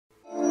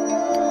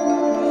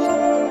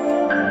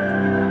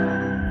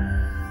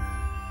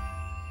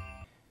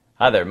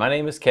Hi there, my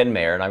name is Ken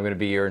Mayer and I'm going to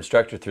be your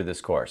instructor through this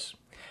course.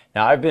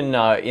 Now I've been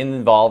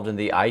involved in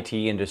the IT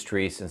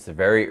industry since the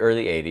very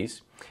early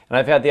 80s, and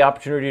I've had the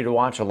opportunity to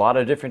watch a lot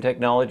of different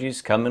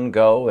technologies come and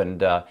go,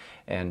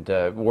 and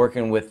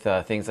working with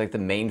things like the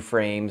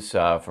mainframes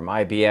from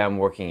IBM,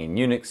 working in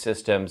Unix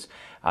systems,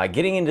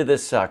 getting into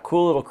this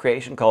cool little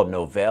creation called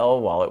Novell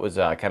while it was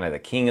kind of the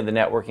king of the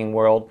networking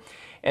world.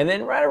 And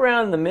then right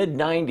around the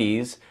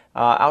mid-90s,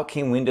 out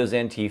came Windows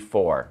NT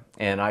 4,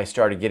 and I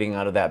started getting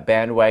out of that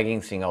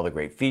bandwagon, seeing all the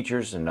great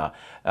features, and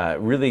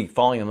really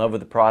falling in love with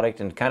the product,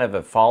 and kind of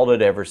have followed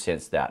it ever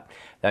since that.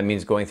 That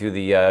means going through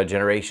the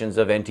generations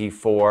of NT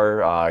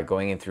 4,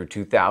 going in through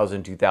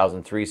 2000,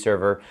 2003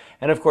 server,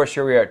 and of course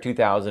here we are at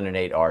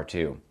 2008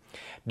 R2.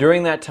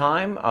 During that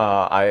time,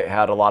 I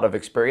had a lot of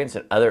experience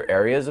in other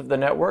areas of the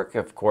network.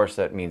 Of course,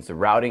 that means the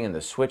routing and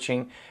the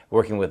switching,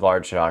 working with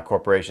large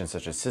corporations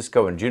such as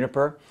Cisco and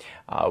Juniper,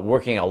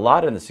 working a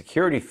lot in the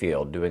security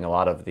field, doing a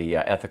lot of the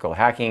ethical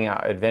hacking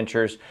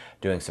adventures,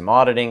 doing some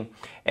auditing.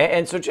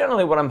 And so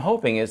generally what I'm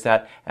hoping is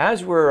that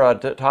as we're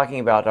talking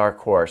about our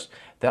course,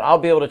 that I'll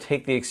be able to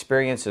take the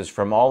experiences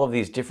from all of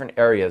these different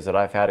areas that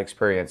I've had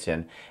experience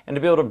in, and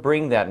to be able to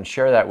bring that and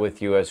share that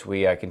with you as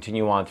we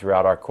continue on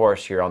throughout our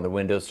course here on the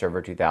Windows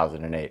Server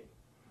 2008.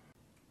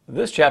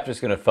 This chapter is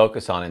going to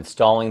focus on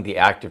installing the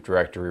Active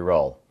Directory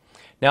role.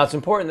 Now it's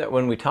important that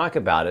when we talk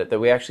about it, that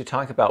we actually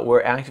talk about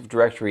where Active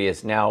Directory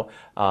is now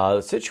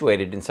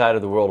situated inside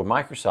of the world of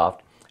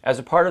Microsoft as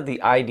a part of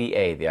the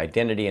IDA, the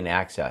Identity and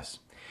Access.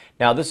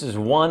 Now this is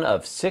one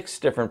of 6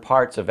 different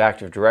parts of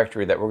Active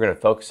Directory that we're going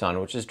to focus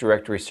on, which is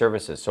Directory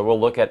Services. So we'll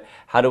look at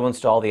how to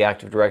install the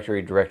Active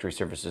Directory Directory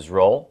Services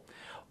role.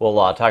 We'll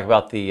talk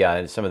about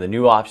some of the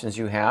new options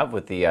you have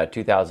with the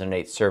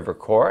 2008 Server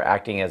Core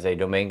acting as a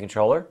domain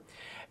controller.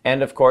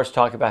 And of course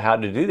talk about how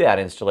to do that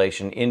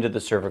installation into the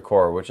Server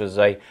Core, which is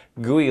a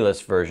GUI-less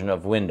version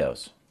of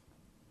Windows.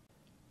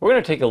 We're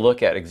going to take a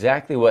look at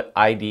exactly what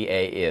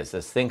IDA is,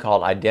 this thing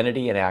called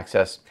Identity and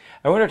Access.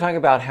 And we're going to talk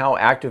about how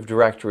Active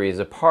Directory is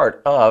a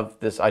part of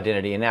this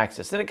Identity and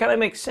Access. And it kind of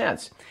makes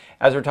sense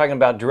as we're talking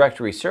about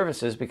Directory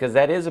Services, because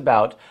that is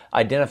about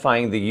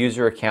identifying the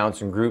user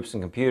accounts and groups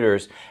and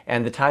computers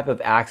and the type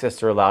of access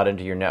they're allowed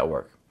into your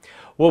network.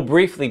 We'll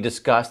briefly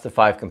discuss the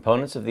 5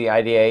 components of the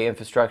IDA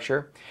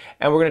infrastructure,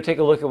 and we're going to take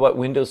a look at what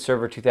Windows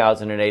Server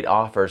 2008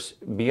 offers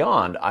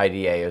beyond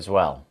IDA as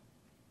well.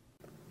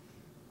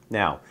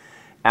 Now,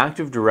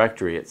 Active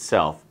Directory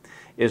itself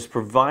is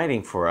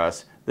providing for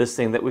us this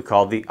thing that we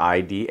call the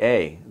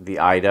IDA, the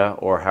IDA,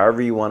 or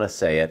however you want to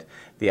say it,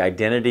 the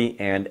Identity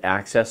and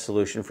Access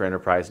Solution for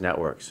Enterprise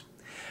Networks.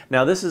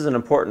 Now this is an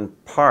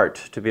important part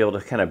to be able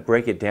to kind of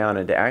break it down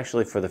into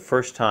actually for the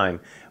first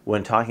time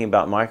when talking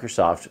about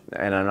Microsoft,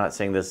 and I'm not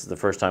saying this is the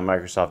first time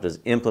Microsoft has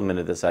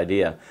implemented this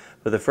idea,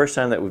 but the first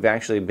time that we've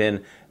actually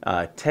been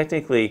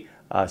technically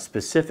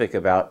specific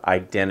about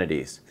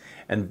identities.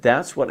 And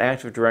that's what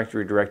Active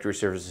Directory Directory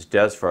Services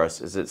does for us,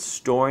 is it's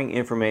storing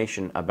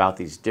information about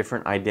these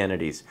different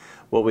identities,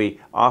 what we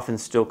often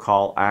still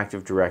call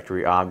Active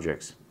Directory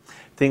objects.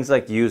 Things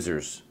like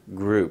users,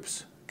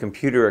 groups,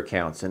 computer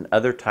accounts, and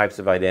other types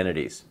of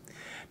identities.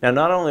 Now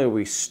not only are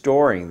we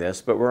storing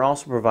this, but we're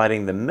also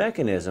providing the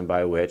mechanism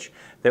by which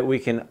that we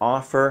can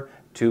offer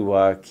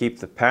to keep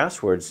the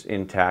passwords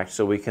intact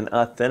so we can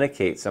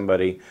authenticate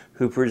somebody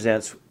who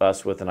presents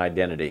us with an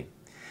identity.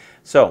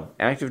 So,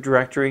 Active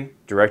Directory,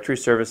 Directory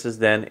Services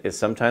then is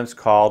sometimes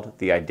called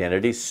the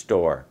Identity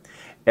Store.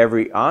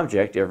 Every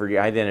object, every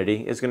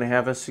identity is going to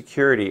have a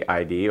security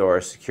ID or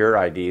a secure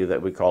ID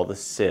that we call the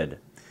SID.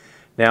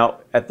 Now,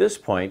 at this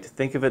point,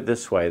 think of it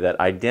this way, that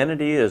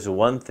identity is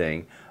one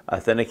thing,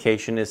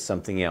 authentication is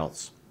something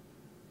else.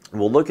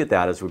 We'll look at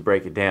that as we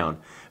break it down,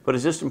 but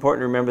it's just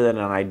important to remember that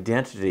an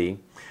identity,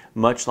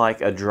 much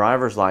like a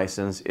driver's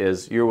license,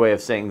 is your way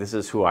of saying this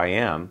is who I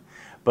am.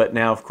 But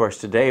now, of course,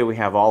 today we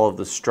have all of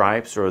the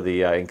stripes or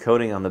the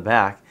encoding on the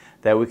back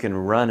that we can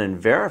run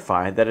and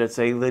verify that it's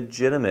a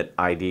legitimate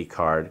ID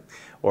card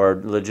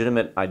or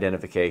legitimate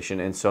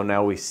identification. And so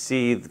now we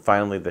see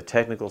finally the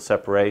technical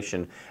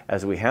separation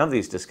as we have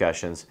these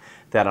discussions,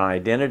 that an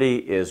identity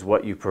is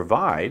what you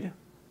provide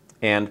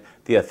and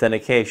the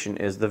authentication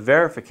is the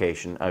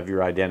verification of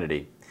your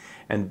identity.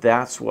 And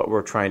that's what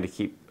we're trying to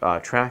keep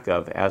track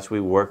of as we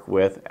work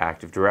with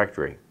Active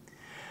Directory.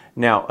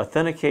 Now,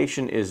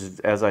 authentication is,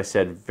 as I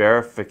said,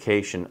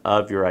 verification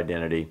of your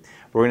identity.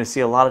 We're going to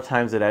see a lot of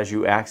times that as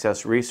you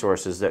access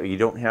resources that you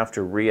don't have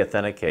to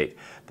re-authenticate.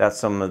 That's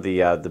some of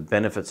the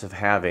benefits of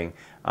having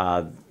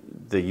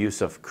the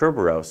use of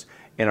Kerberos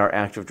in our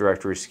Active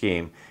Directory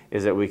scheme,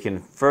 is that we can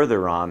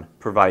further on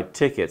provide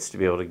tickets to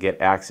be able to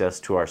get access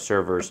to our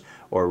servers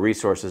or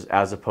resources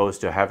as opposed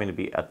to having to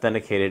be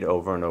authenticated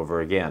over and over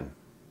again.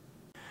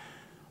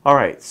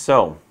 Alright,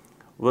 so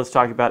let's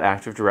talk about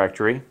Active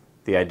Directory,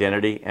 the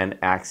identity and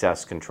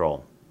access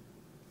control.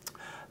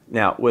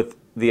 Now with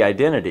the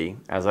identity,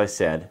 as I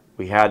said,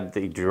 we had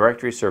the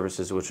Directory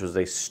Services, which was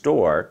a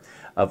store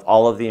of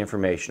all of the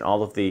information,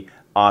 all of the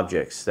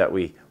objects that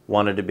we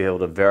wanted to be able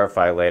to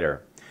verify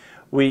later.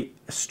 we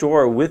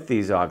store with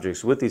these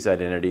objects, with these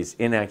identities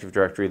in Active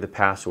Directory, the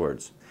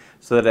passwords,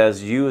 so that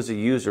as you as a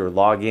user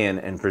log in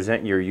and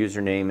present your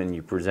username and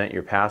you present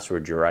your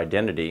password, your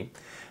identity,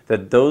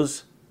 that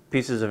those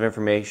pieces of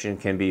information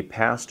can be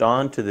passed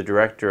on to the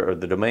director or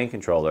the domain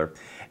controller,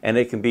 and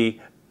it can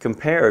be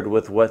compared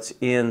with what's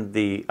in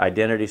the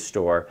identity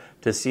store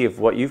to see if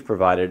what you've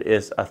provided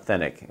is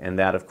authentic. And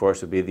that, of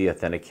course, would be the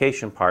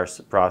authentication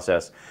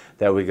process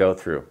that we go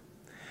through.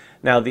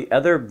 Now, the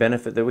other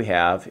benefit that we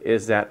have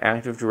is that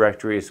Active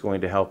Directory is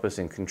going to help us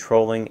in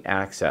controlling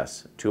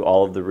access to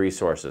all of the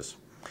resources.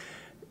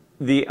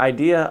 The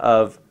idea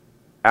of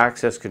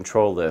access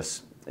control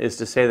lists is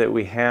to say that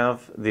we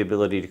have the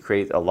ability to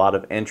create a lot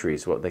of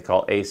entries, what they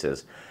call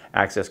ACEs,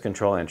 access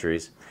control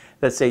entries,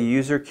 that say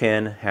user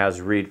Ken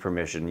has read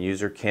permission,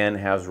 user Ken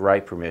has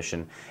write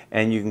permission,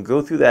 and you can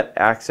go through that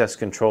access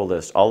control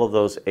list, all of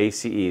those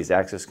ACEs,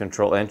 access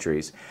control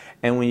entries,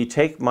 and when you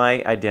take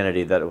my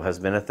identity that has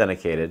been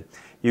authenticated,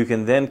 you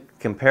can then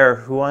compare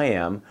who I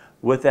am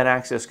with that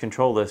access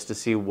control list to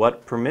see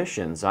what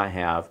permissions I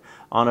have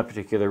on a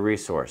particular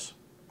resource.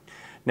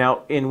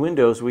 Now, in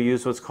Windows, we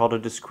use what's called a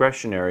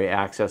discretionary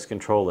access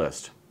control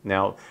list.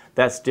 Now,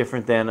 that's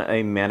different than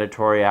a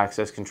mandatory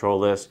access control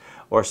list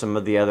or some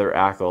of the other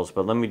ACLs,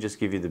 but let me just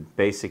give you the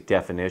basic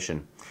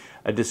definition.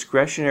 A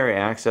discretionary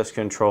access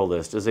control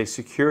list is a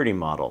security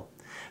model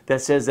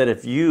that says that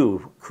if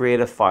you create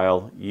a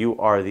file, you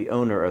are the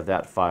owner of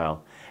that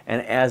file.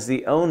 And as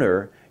the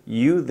owner,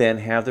 you then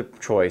have the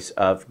choice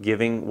of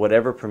giving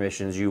whatever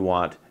permissions you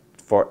want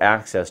for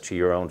access to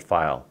your own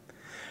file.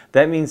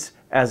 That means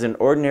as an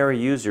ordinary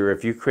user,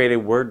 if you create a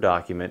Word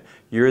document,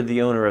 you're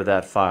the owner of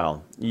that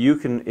file. You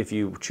can, if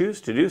you choose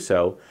to do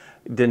so,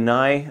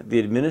 deny the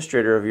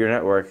administrator of your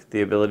network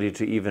the ability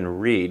to even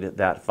read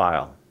that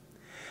file.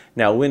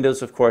 Now,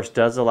 Windows, of course,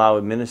 does allow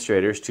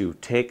administrators to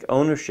take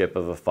ownership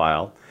of a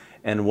file,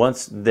 and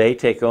once they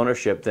take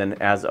ownership, then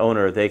as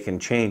owner, they can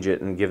change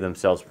it and give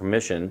themselves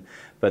permission,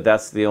 but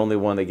that's the only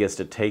one that gets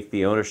to take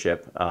the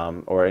ownership,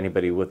 or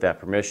anybody with that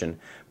permission.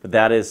 But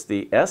that is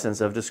the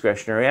essence of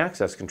discretionary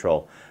access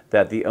control,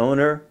 that the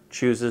owner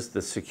chooses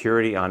the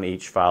security on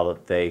each file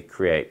that they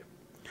create.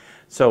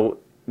 So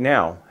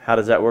now, how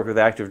does that work with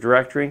Active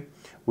Directory?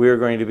 We are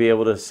going to be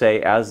able to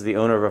say, as the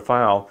owner of a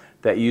file,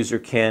 that user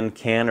can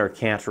or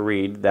can't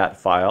read that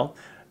file,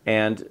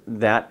 and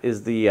that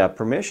is the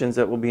permissions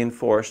that will be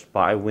enforced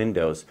by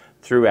Windows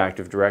through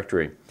Active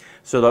Directory.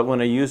 So that when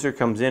a user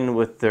comes in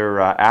with their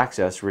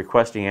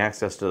requesting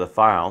access to the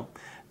file,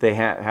 they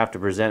have to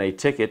present a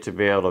ticket to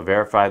be able to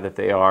verify that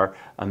they are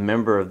a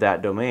member of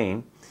that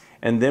domain,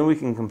 and then we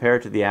can compare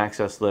it to the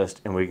access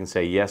list and we can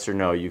say yes or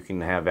no, you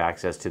can have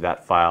access to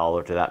that file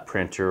or to that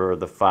printer or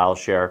the file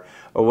share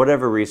or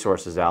whatever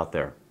resource is out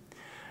there.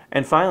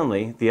 And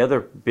finally, the other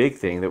big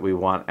thing that we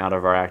want out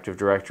of our Active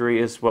Directory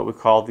is what we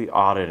call the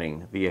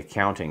auditing, the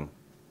accounting.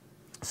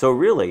 So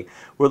really,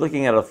 we're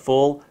looking at a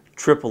full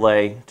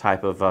AAA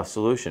type of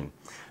solution.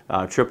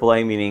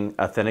 AAA meaning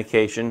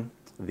authentication,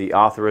 the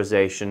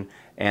authorization,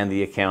 and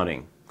the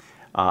accounting.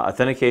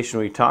 Authentication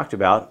we talked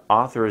about,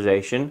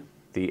 authorization,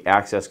 the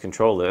access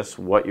control list,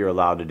 what you're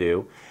allowed to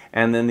do,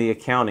 and then the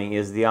accounting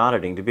is the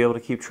auditing, to be able to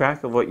keep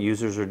track of what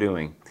users are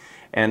doing.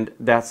 And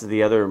that's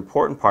the other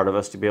important part of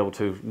us, to be able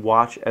to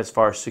watch as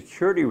far as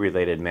security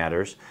related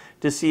matters,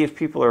 to see if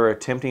people are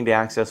attempting to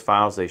access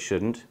files they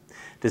shouldn't,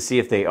 to see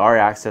if they are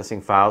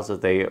accessing files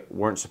that they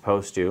weren't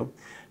supposed to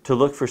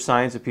look for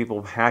signs of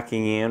people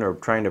hacking in or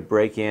trying to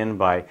break in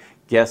by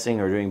guessing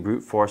or doing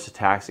brute force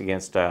attacks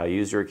against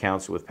user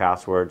accounts with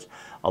passwords.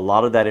 A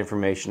lot of that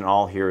information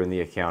all here in the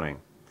accounting.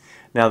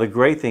 Now, the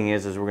great thing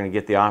is we're going to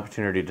get the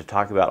opportunity to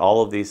talk about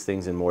all of these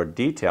things in more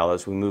detail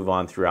as we move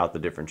on throughout the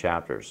different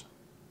chapters.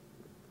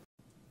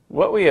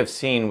 What we have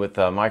seen with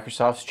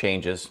Microsoft's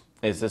changes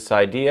is this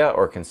idea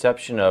or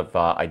conception of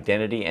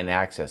identity and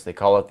access. They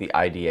call it the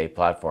IDA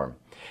platform.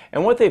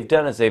 And what they've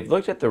done is they've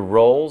looked at the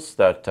roles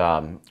that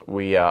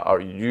we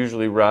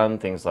usually run,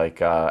 things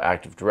like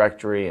Active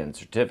Directory and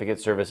certificate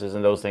services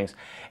and those things.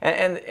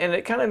 And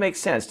it kind of makes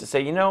sense to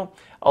say, you know,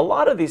 a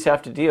lot of these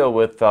have to deal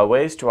with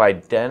ways to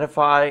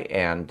identify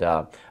and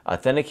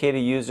authenticate a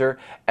user,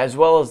 as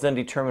well as then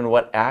determine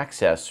what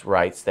access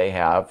rights they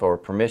have or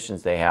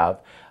permissions they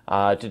have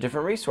to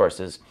different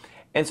resources.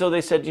 And so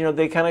they said, you know,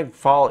 they kind of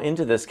fall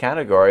into this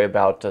category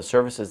about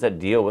services that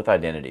deal with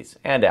identities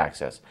and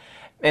access.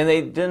 And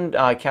they didn't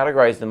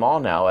categorize them all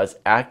now as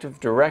Active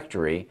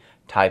Directory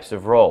types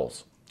of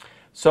roles.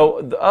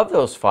 So of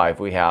those five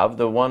we have,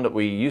 the one that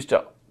we used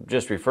to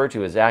just refer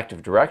to as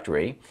Active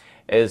Directory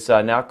is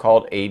now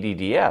called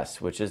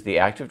ADDS, which is the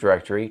Active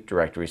Directory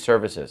Directory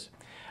Services.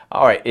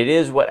 All right, it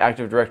is what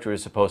Active Directory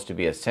is supposed to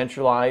be, a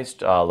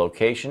centralized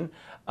location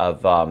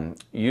of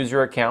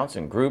user accounts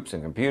and groups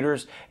and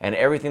computers and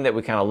everything that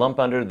we kind of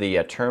lump under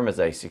the term as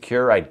a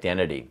secure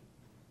identity.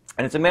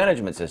 And it's a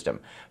management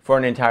system for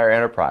an entire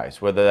enterprise,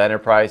 whether that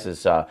enterprise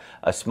is a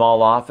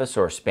small office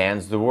or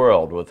spans the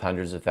world with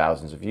hundreds of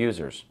thousands of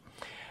users.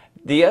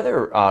 The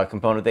other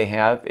component they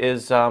have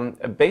is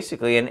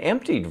basically an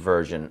emptied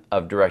version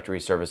of directory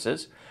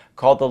services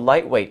called the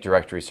lightweight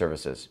directory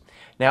services.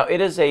 Now,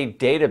 it is a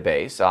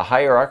database, a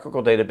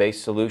hierarchical database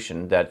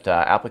solution that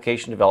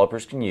application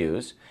developers can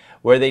use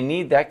where they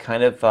need that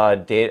kind of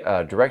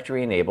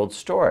directory-enabled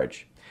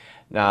storage.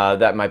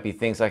 That might be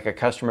things like a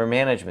customer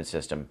management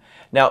system.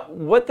 Now,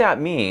 what that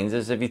means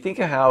is if you think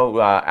of how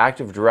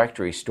Active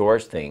Directory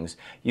stores things,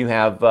 you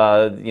have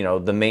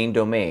the main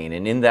domain,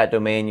 and in that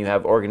domain you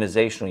have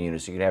organizational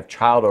units. You can have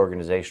child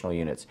organizational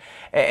units,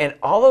 and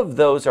all of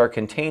those are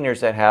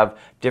containers that have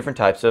different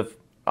types of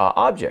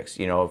objects.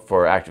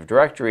 For Active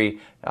Directory,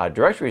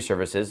 directory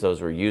services,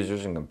 those were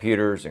users and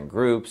computers and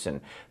groups and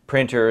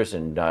printers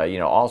and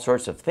all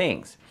sorts of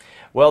things.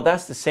 Well,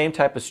 that's the same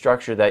type of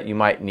structure that you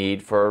might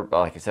need for,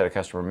 like I said, a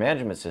customer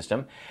management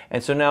system.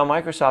 And so now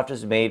Microsoft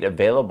has made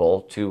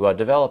available to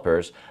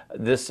developers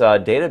this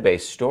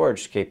database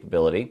storage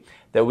capability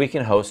that we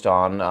can host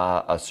on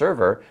a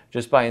server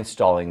just by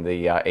installing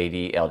the AD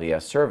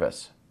LDS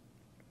service.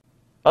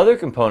 Other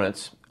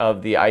components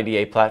of the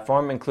IDA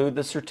platform include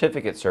the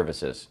certificate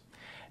services.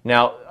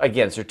 Now,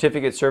 again,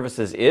 certificate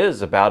services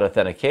is about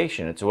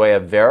authentication. It's a way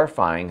of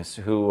verifying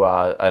who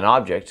an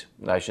object,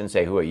 I shouldn't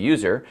say who a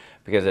user,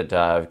 because it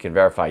can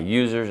verify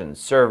users and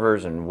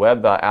servers and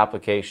web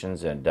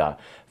applications and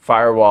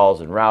firewalls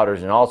and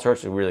routers and all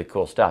sorts of really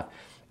cool stuff.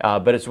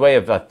 But it's a way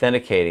of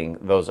authenticating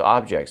those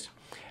objects.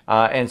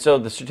 And so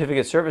the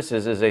certificate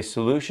services is a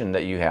solution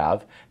that you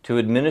have to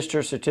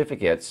administer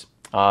certificates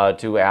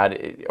to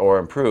add or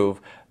improve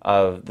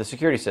the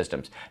security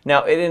systems.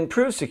 Now, it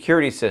improves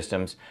security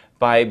systems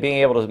by being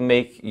able to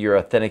make your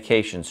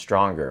authentication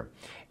stronger.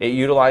 It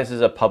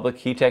utilizes a public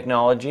key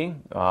technology,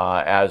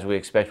 as we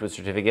expect with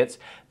certificates.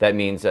 That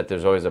means that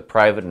there's always a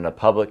private and a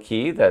public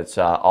key that's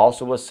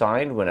also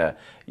assigned when a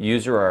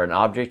user or an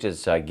object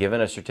is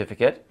given a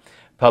certificate.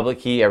 Public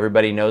key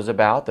everybody knows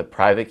about. The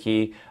private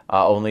key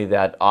only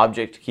that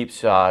object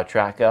keeps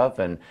track of,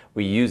 and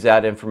we use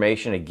that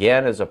information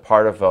again as a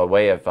part of a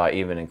way of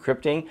even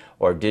encrypting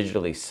or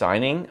digitally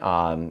signing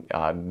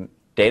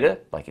data,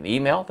 like an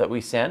email that we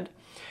send.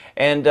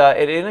 And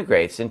it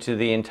integrates into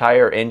the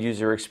entire end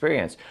user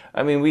experience.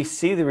 I mean, we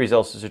see the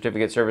results of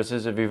certificate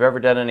services if you've ever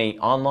done any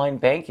online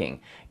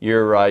banking.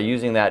 You're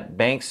using that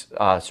bank's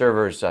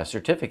server's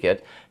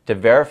certificate to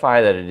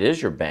verify that it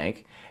is your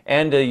bank,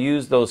 and to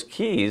use those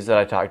keys that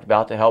I talked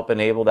about to help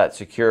enable that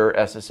secure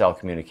SSL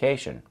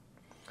communication.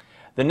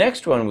 The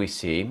next one we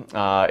see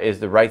is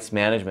the rights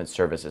management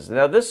services.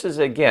 Now, this is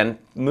again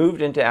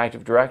moved into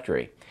Active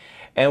Directory.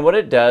 And what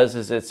it does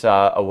is it's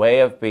a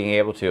way of being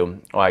able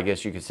to, well, I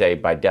guess you could say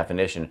by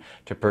definition,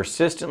 to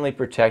persistently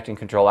protect and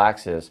control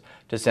access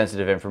to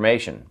sensitive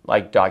information,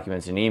 like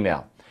documents and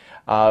email.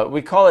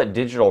 We call it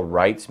digital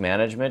rights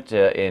management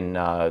in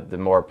the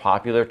more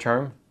popular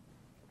term.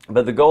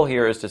 But the goal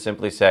here is to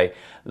simply say,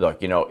 look,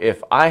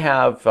 if I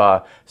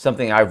have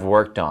something I've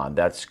worked on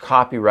that's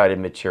copyrighted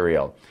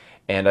material,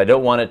 and I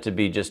don't want it to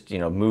be just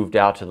moved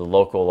out to the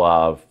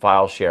local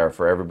file share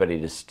for everybody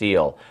to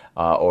steal,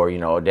 or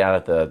down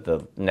at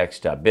the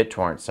next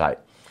BitTorrent site.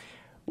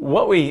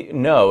 What we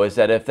know is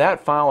that if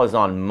that file is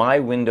on my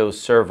Windows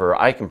server,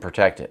 I can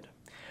protect it.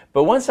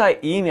 But once I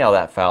email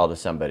that file to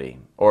somebody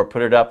or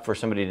put it up for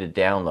somebody to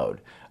download,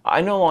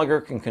 I no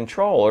longer can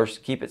control or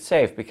keep it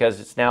safe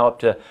because it's now up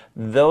to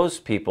those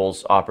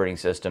people's operating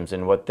systems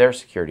and what their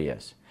security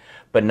is.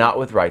 But not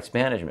with rights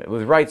management.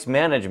 With rights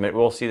management,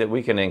 we'll see that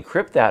we can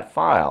encrypt that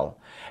file,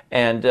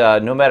 and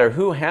no matter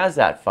who has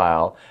that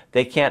file,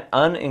 they can't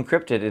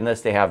unencrypt it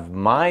unless they have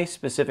my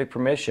specific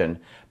permission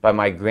by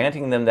my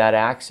granting them that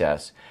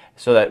access,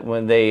 so that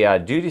when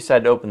they do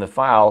decide to open the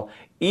file,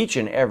 each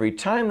and every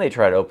time they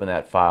try to open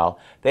that file,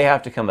 they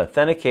have to come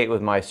authenticate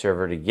with my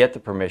server to get the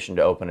permission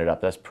to open it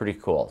up. That's pretty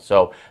cool.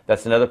 So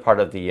that's another part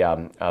of the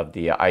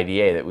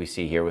IDA that we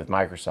see here with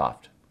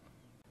Microsoft.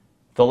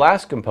 The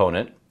last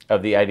component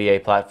of the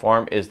IDA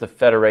platform is the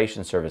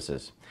federation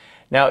services.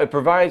 Now, it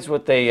provides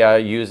what they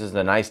use as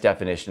the nice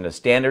definition, a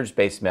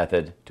standards-based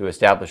method to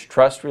establish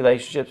trust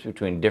relationships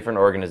between different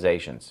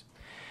organizations.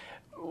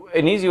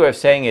 An easy way of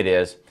saying it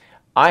is,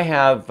 I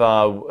have,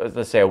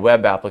 let's say, a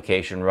web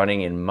application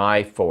running in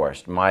my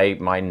forest,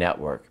 my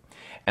network,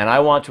 and I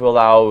want to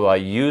allow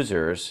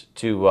users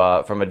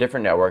to, from a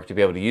different network to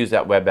be able to use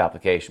that web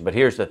application. But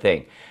here's the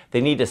thing.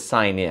 They need to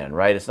sign in,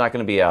 right? It's not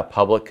going to be a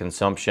public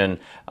consumption,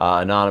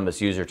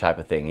 anonymous user type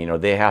of thing.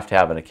 They have to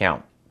have an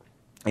account.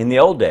 In the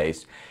old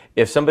days,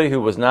 if somebody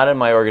who was not in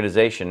my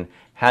organization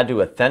had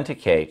to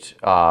authenticate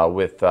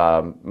with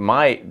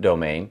my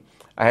domain,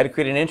 I had to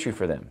create an entry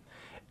for them.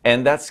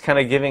 And that's kind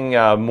of giving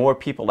more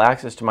people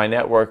access to my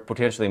network,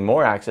 potentially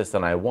more access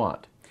than I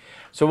want.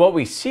 So what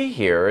we see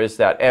here is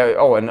that,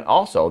 oh, and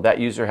also that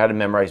user had to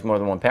memorize more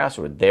than one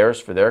password, theirs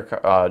for their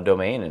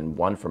domain and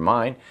one for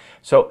mine.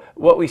 So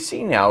what we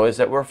see now is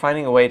that we're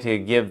finding a way to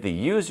give the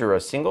user a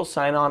single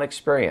sign-on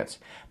experience.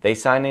 They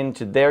sign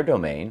into their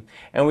domain,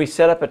 and we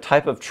set up a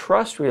type of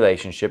trust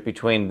relationship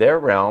between their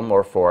realm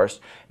or forest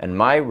and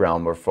my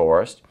realm or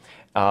forest.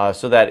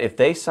 so that if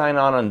they sign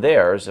on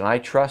theirs and I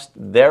trust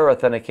their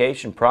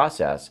authentication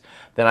process,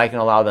 then I can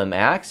allow them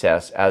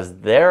access as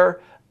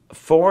their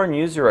foreign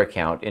user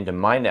account into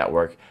my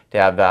network to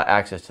have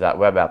access to that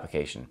web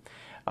application.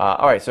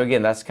 All right, so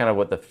again, that's kind of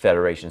what the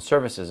Federation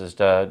Services is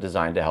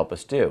designed to help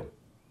us do.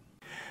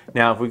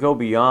 Now, if we go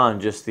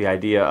beyond just the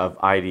idea of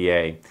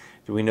IDA,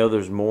 we know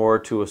there's more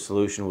to a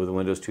solution with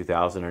Windows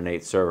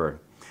 2008 Server.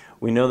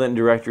 We know that in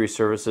directory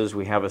services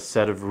we have a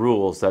set of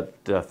rules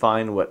that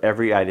define what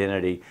every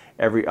identity,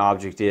 every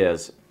object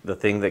is, the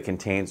thing that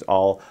contains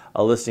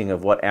a listing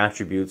of what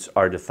attributes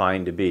are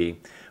defined to be.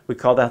 We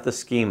call that the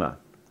schema.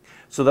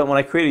 So that when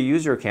I create a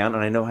user account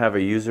and I know I have a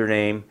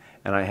username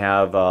and I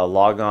have a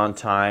logon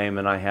time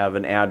and I have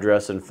an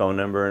address and phone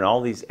number and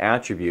all these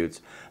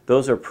attributes,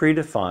 those are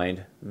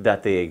predefined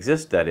that they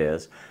exist, that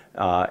is,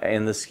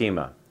 in the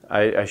schema.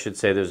 I should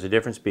say there's a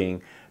difference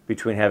between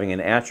having an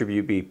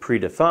attribute be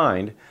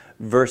predefined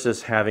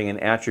versus having an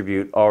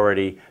attribute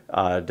already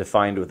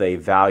defined with a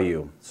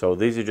value. So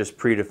these are just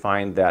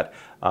predefined, that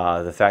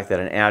the fact that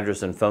an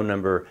address and phone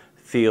number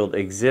field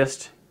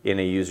exist in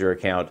a user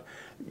account,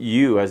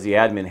 you as the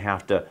admin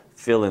have to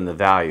fill in the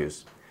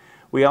values.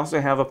 We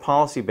also have a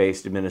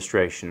policy-based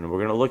administration, and we're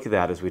going to look at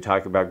that as we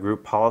talk about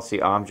group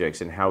policy objects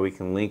and how we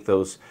can link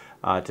those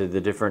to the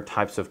different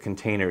types of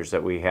containers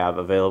that we have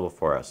available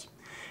for us.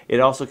 It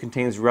also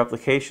contains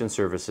replication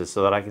services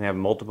so that I can have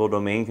multiple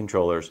domain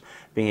controllers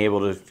being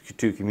able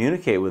to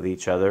communicate with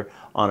each other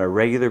on a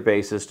regular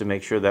basis to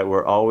make sure that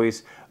we're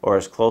always, or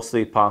as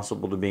closely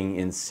possible, to being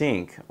in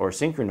sync or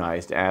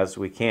synchronized as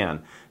we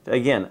can.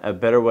 Again, a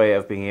better way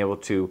of being able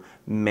to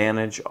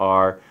manage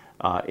our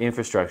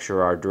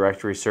infrastructure, our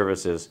directory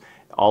services.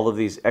 All of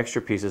these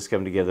extra pieces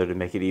come together to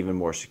make it even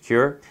more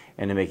secure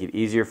and to make it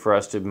easier for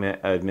us to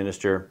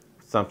administer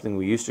something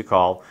we used to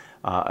call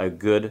a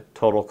good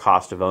total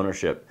cost of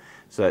ownership,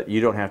 so that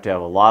you don't have to have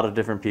a lot of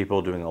different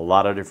people doing a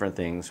lot of different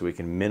things. So we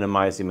can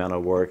minimize the amount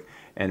of work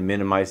and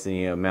minimize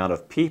the amount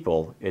of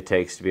people it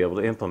takes to be able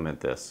to implement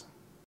this.